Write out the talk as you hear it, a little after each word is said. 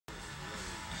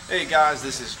Hey guys,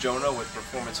 this is Jonah with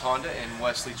Performance Honda in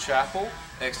Wesley Chapel,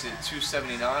 exit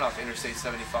 279 off Interstate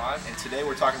 75, and today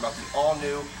we're talking about the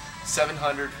all-new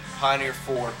 700 Pioneer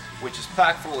 4, which is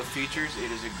packed full of features.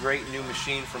 It is a great new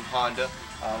machine from Honda.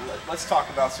 Let's talk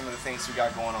about some of the things we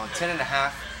got going on.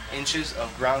 10.5 inches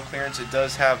of ground clearance. It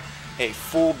does have a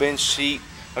full bench seat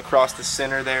across the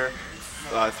center there.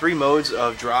 3 modes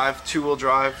of drive: 2-wheel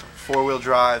drive, 4-wheel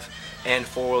drive, and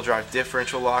 4-wheel drive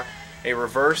differential lock. A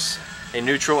reverse, a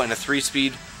neutral, and a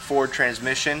 3-speed forward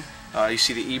transmission. You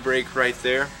see the e-brake right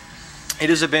there.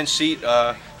 It is a bench seat.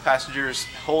 Passengers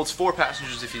holds 4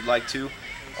 passengers if you'd like to,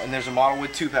 and there's a model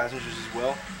with 2 passengers as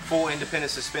well. Full independent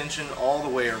suspension all the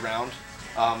way around.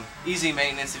 Easy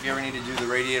maintenance if you ever need to do the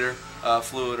radiator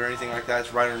fluid or anything like that.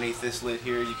 It's right underneath this lid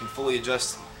here. You can fully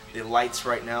adjust the lights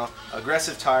right now.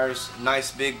 Aggressive tires,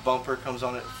 nice big bumper comes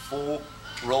on it. Full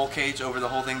roll cage over the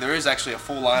whole thing. There is actually a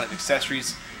full line of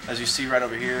accessories, as you see right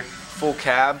over here. Full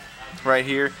cab right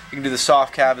here. You can do the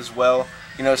soft cab as well.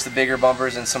 You notice the bigger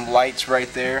bumpers and some lights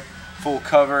right there. Full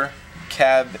cover,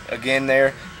 cab again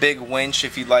there. Big winch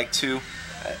if you'd like to.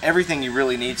 Everything you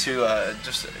really need to.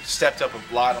 Just stepped up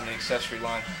a lot on the accessory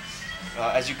line.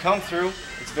 As you come through,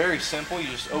 it's very simple. You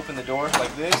just open the door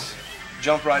like this,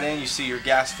 jump right in. You see your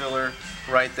gas filler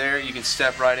right there. You can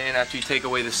step right in after you take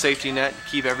away the safety net,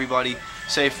 keep everybody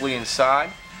safely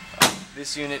inside.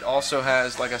 This unit also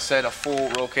has, like I said, a full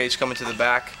roll cage coming to the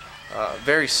back.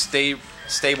 Very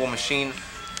stable machine.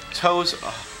 Tows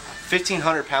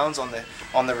 1,500 pounds on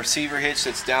the receiver hitch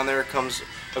that's down there. Comes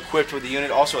equipped with the unit.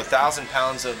 Also 1,000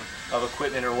 pounds of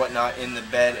equipment or whatnot in the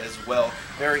bed as well.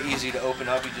 Very easy to open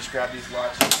up. You just grab these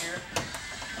latches here,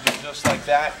 just like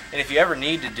that. And if you ever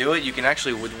need to do it, you can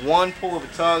actually, with one pull of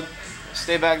a tug,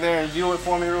 stay back there and view it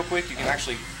for me real quick. You can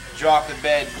actually drop the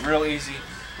bed real easy,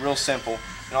 real simple.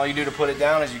 And all you do to put it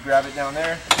down is you grab it down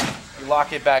there, you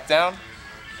lock it back down,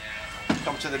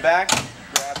 come to the back,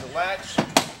 grab the latch,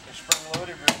 they're spring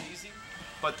loaded, real easy.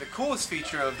 But the coolest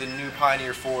feature of the new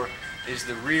Pioneer 4 is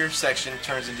the rear section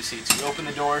turns into seats. You open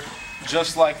the door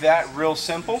just like that, real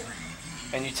simple,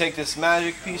 and you take this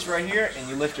magic piece right here and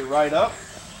you lift it right up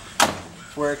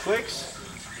to where it clicks.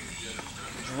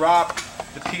 Drop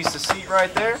the piece of seat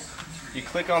right there. You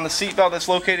click on the seat belt that's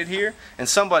located here, and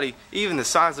somebody even the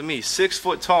size of me, 6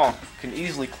 foot tall, can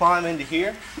easily climb into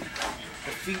here.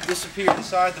 The feet disappear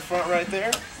inside the front right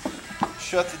there.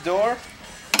 Shut the door,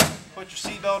 put your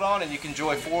seat belt on, and you can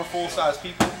enjoy 4 full-size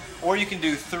people. Or you can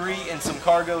do 3 and some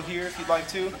cargo here if you'd like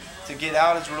to. To get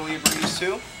out is really a breeze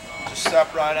too. Just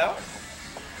step right out.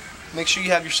 Make sure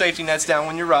you have your safety nets down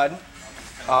when you're riding.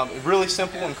 Really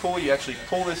simple and cool. You actually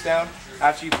pull this down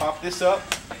after you pop this up.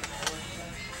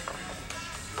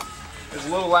 There's a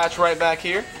little latch right back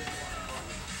here.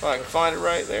 If I can find it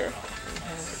right there.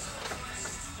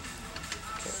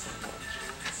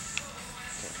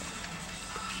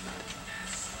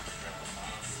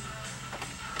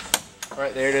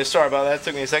 Right there it is. Sorry about that. It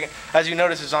took me a second. As you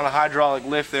notice, it's on a hydraulic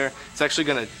lift there. It's actually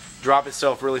going to drop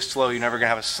itself really slow. You're never going to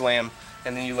have a slam,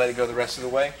 and then you let it go the rest of the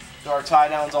way. There are tie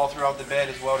downs all throughout the bed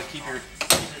as well to keep your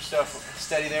stuff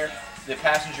steady there. The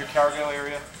passenger cargo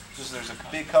area, there's a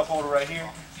big cup holder right here.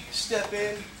 Step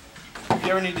in. If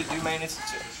you ever need to do maintenance,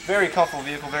 it's a very comfortable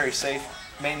vehicle, very safe.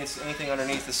 Maintenance, anything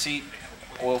underneath the seat,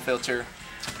 oil filter,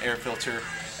 air filter,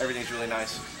 everything's really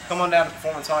nice. Come on down to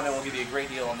Performance Honda and we'll give you a great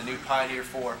deal on the new Pioneer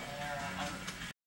 4.